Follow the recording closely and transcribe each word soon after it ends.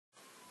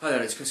Hi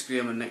there, it's Chris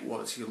Graham and Nick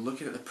Watts here,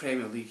 looking at the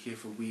Premier League here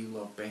for We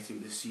Love Betting,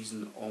 with the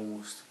season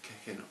almost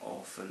kicking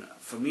off. And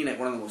for me, Nick,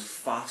 one of the most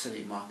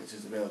fascinating markets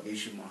is the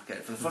relegation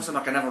market. For the first time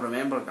I can ever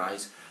remember,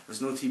 guys,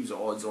 there's no teams at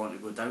odds on to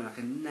go down. I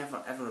can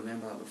never ever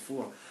remember that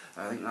before.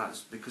 I think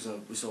that's because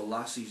we saw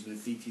last season the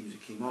 3 teams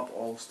that came up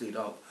all stayed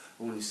up.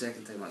 Only the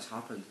second time that's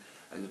happened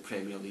in the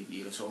Premier League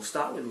era. So I'll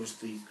start with those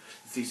three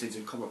sides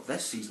that come up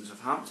this season: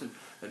 Southampton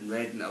and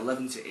Reading,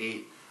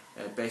 11-8,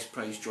 best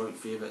price joint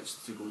favourites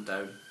to go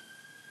down.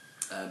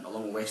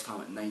 Along with West Ham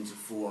at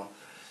 9-4.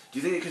 Do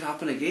you think it could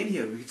happen again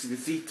here? We could see the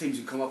 3 teams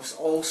who come up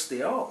all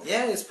stay up.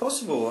 Yeah, it's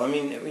possible. I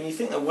mean, when you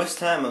think that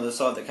West Ham are the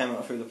side that came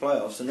up through the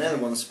playoffs, and they're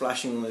the ones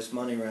splashing all this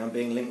money around,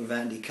 being linked with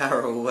Andy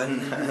Carroll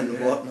and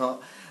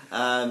whatnot.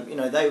 You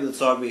know, they were the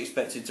side we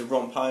expected to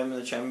romp home in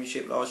the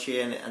Championship last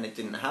year, and it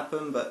didn't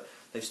happen. But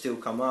they've still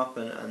come up,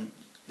 and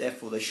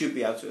therefore they should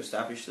be able to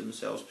establish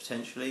themselves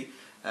potentially.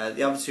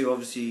 The other 2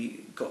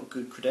 obviously got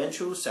good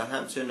credentials.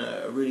 Southampton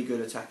are a really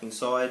good attacking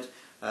side.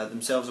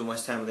 Themselves and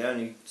West Ham were the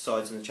only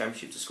sides in the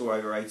Championship to score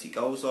over 80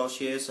 goals last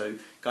year, so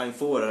going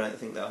forward I don't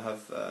think they'll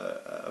have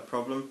a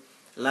problem.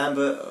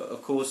 Lambert,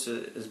 of course,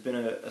 has been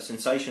a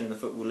sensation in the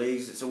football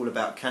leagues. It's all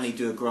about, can he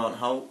do a Grant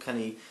Holt, can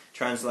he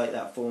translate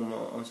that form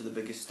onto the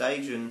biggest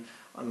stage, and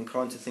I'm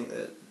inclined to think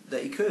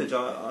that he could.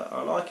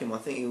 I like him. I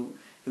think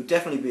he'll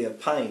definitely be a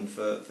pain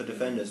for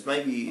defenders.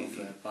 Maybe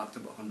I've backed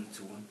him at 100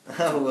 to 1.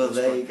 Oh well,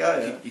 there you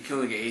go. You can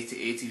only get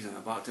 80s, and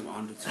I backed him at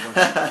 100 to 1.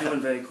 I'm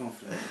feeling very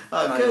confident.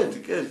 Oh,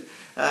 good.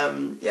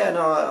 Yeah,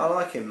 no, I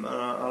like him.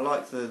 I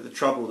like the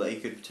trouble that he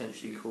could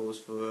potentially cause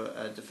for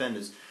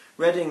defenders.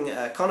 Reading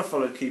kind of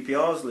followed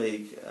QPR's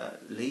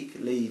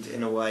lead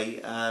in a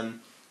way,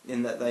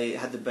 in that they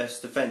had the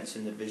best defence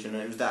in the division,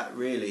 and it was that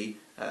really,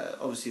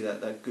 obviously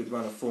that good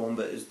run of form,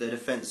 but it was their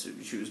defence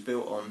which it was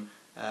built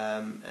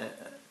on.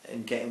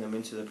 In getting them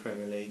into the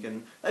Premier League,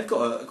 and they've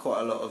got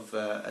quite a lot of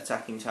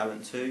attacking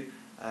talent too.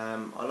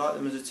 I like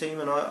them as a team,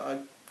 and I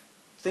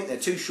think they're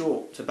too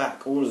short to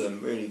back all of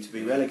them really to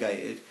be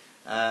relegated,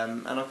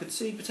 and I could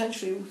see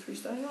potentially all 3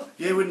 staying up.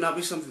 Yeah, wouldn't that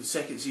be something?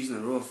 Second season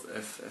in a row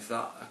if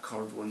that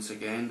occurred once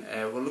again.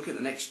 We'll look at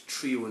the next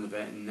trio in the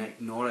betting.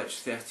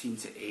 Norwich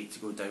 13-8 to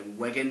go down.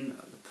 Wigan,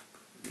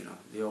 you know,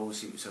 they always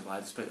seem to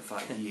survive despite the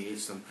fact he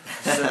hates them.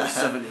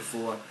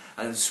 7-4,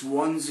 and then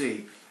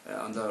Swansea.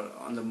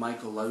 Under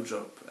Michael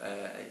Laudrup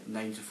at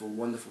 9-4,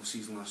 wonderful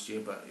season last year,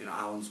 but you know,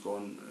 Allen's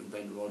gone and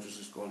Ben Rodgers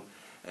is gone.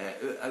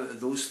 Out of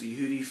those 3,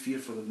 who do you fear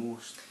for the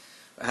most?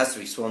 It has to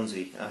be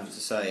Swansea, I have to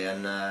say,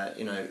 and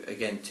you know,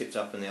 again tipped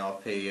up in the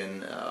RP,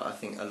 and I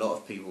think a lot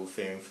of people are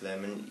fearing for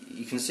them, and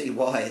you can see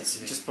why. It's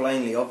just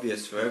plainly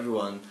obvious for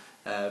everyone.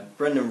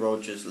 Brendan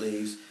Rodgers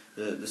leaves.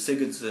 The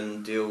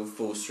Sigurdsson deal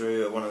falls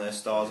through. One of their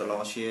stars of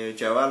last year.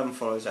 Joe Allen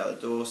follows out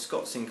the door.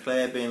 Scott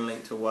Sinclair being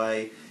linked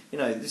away. You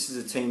know, this is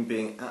a team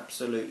being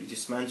absolutely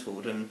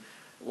dismantled, and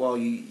while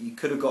you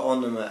could have got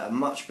on them at a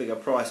much bigger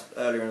price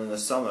earlier in the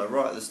summer,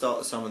 right at the start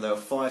of the summer they were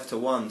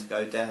 5-1 to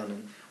go down,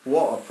 and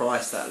what a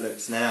price that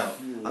looks now.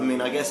 I mean,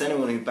 I guess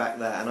anyone who backed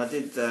that, and I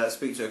did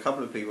speak to a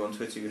couple of people on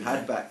Twitter who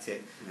had backed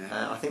it,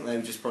 I think they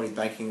were just probably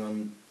banking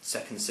on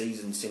second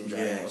season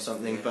syndrome or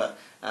something, but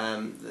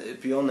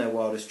beyond their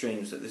wildest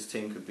dreams that this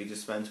team could be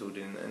dismantled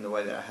in the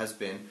way that it has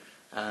been.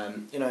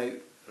 You know,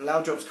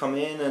 Laudrup's come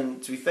in,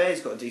 and to be fair, he's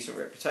got a decent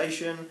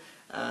reputation.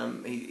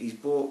 He's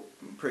bought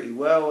pretty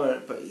well,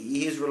 but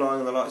he is relying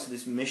on the likes of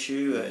this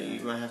Mishu.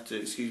 You may have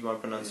to excuse my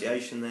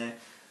pronunciation there.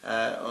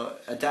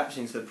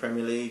 Adapting to the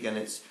Premier League and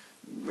its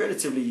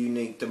relatively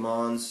unique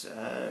demands.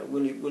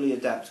 Will he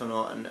adapt or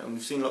not? And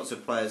we've seen lots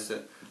of players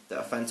that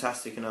are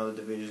fantastic in other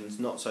divisions,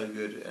 not so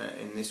good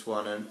in this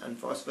one, and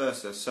vice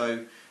versa.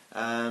 So.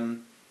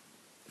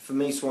 For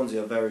me,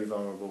 Swansea are very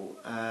vulnerable.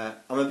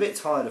 I'm a bit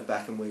tired of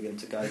backing Wigan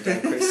to go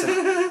down, Chris.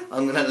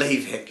 I'm going to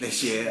leave it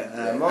this year.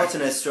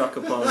 Martinez struck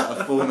upon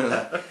a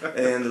formula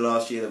in the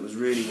last year that was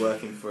really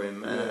working for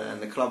him,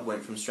 and the club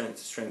went from strength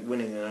to strength,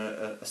 winning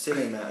a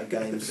silly amount of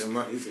games, and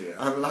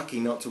unlucky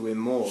not to win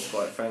more,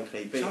 quite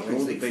frankly, beating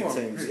all the big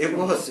teams. It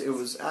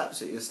was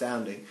absolutely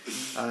astounding.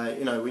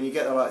 You know, when you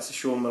get the likes of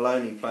Sean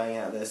Maloney playing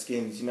out their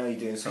skins, you know you're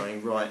doing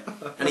something right.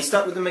 And he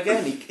stuck with them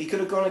again. He could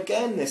have gone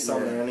again this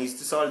summer, and he's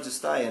decided to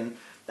stay. And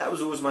that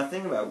was always my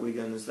thing about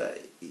Wigan, is that,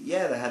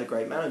 yeah, they had a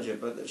great manager,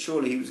 but that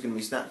surely he was going to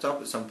be snapped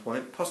up at some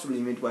point, possibly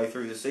midway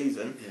through the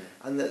season,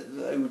 and that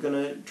they were going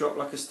to drop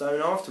like a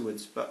stone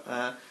afterwards. But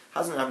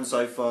hasn't happened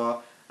so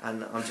far,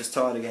 and I'm just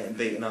tired of getting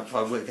beaten up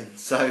by Wigan,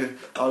 so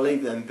I'll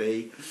leave them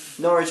be.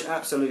 Norwich,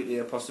 absolutely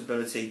a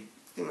possibility.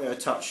 I think they're a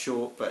touch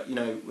short, but you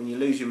know, when you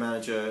lose your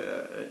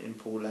manager in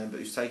Paul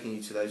Lambert, who's taking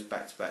you to those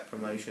back-to-back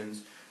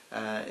promotions,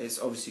 it's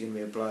obviously going to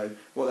be a blow.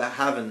 What they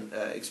haven't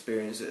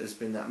experienced has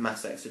been that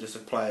mass exodus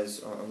of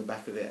players on the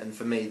back of it, and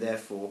for me,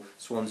 therefore,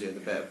 Swansea are the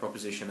better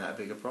proposition at a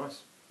bigger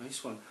price.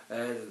 Nice one.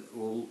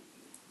 Well,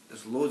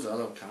 there's loads of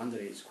other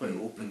candidates quite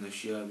open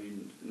this year. I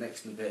mean,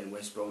 next in the betting,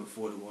 West Brom at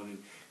 4-1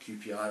 and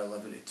QPR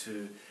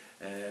 11-2.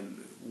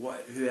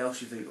 Who else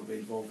do you think will be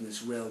involved in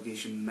this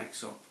relegation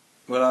mix-up?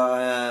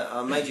 Well,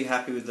 I made you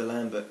happy with the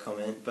Lambert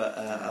comment, but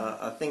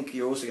I think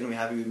you're also going to be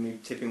happy with me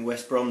tipping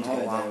West Brom to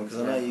go down, because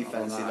I know you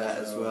fancy that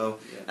as well.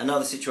 Yeah.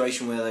 Another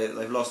situation where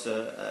they've lost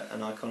an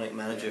iconic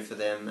manager for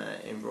them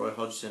in Roy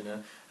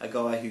Hodgson, a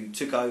guy who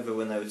took over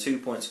when they were 2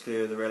 points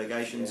clear of the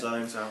relegation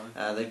zone.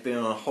 Exactly. They've been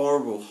on a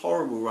horrible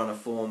run of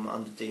form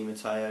under Di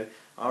Matteo.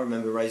 I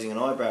remember raising an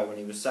eyebrow when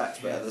he was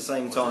sacked, but at the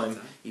same time,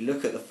 you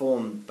look at the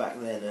form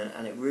back then,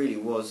 and it really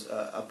was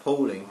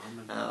appalling.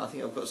 I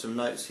think I've got some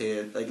notes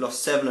here. They'd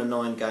lost 7 of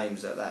 9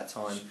 games at that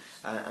time,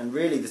 and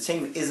really the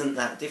team isn't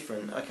that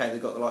different. Okay,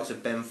 they've got the likes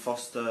of Ben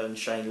Foster and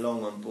Shane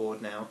Long on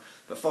board now,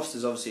 but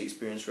Foster's obviously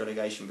experienced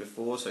relegation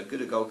before, so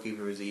good a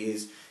goalkeeper as he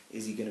is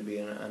he going to be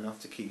enough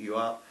to keep you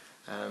up?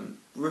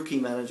 Rookie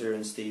manager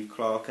in Steve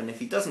Clarke, and if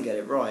he doesn't get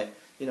it right,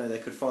 they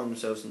could find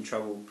themselves in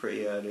trouble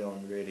pretty early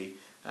on, really.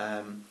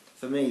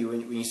 For me,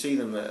 when you see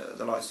them at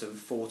the likes of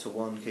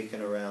 4-1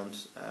 kicking around,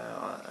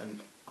 and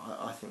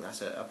I think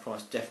that's a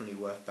price definitely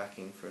worth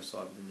backing for a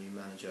side with a new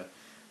manager.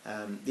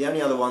 The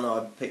only other one that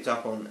I picked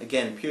up on,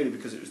 again purely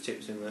because it was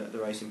tipped in the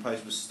Racing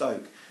Post, was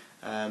Stoke.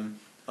 I'm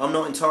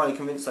not entirely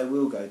convinced they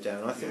will go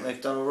down. I think they've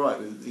done alright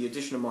with the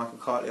addition of Michael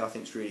Kightly. I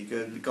think is really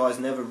good. The guy's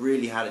never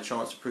really had a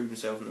chance to prove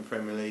himself in the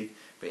Premier League,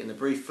 but in the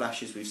brief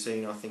flashes we've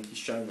seen, I think he's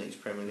shown that he's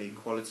Premier League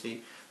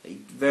quality. He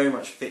very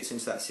much fits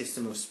into that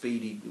system of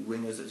speedy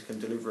wingers that can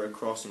deliver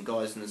across, and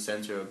guys in the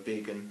centre are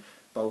big and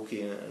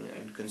bulky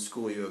and can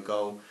score you a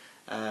goal.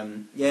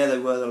 They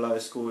were the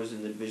lowest scorers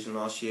in the division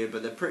last year,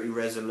 but they're pretty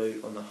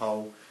resolute on the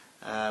whole,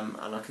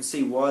 and I can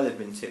see why they've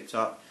been tipped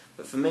up.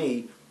 But for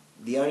me,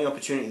 the only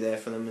opportunity there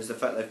for them is the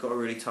fact they've got a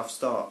really tough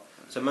start.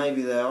 So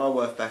maybe they are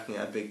worth backing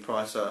at a big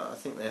price. I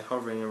think they're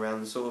hovering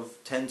around the sort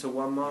of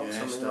 10-1 mark,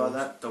 something like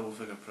that. Double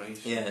figure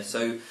price. Yeah,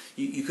 so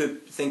you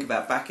could think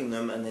about backing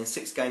them, and then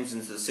 6 games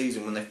into the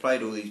season, when they've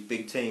played all these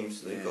big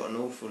teams, they've got an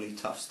awfully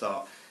tough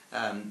start.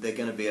 They're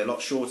going to be a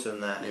lot shorter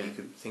than that, and you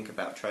could think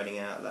about trading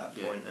out at that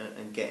point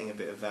and getting a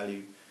bit of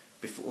value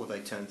before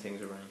they turn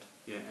things around.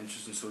 Yeah,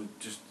 interesting. So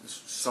just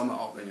sum it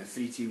up then,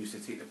 3 teams to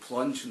take the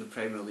plunge from the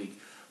Premier League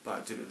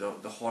back to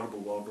the horrible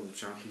world of the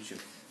Championship.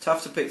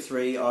 Tough to pick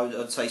 3.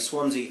 I'd say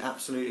Swansea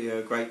absolutely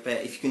a great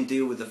bet if you can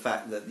deal with the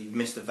fact that you've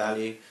missed the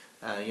value.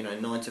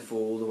 9-4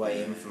 all the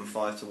way in from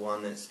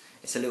 5-1.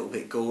 It's a little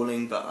bit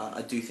galling, but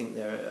I do think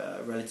they're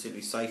a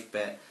relatively safe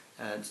bet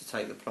to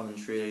take the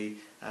plunge, really.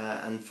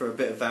 And for a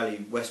bit of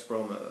value, West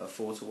Brom at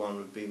 4-1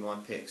 would be my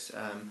picks.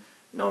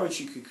 Norwich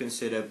you could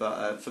consider,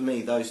 but for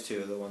me those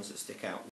 2 are the ones that stick out.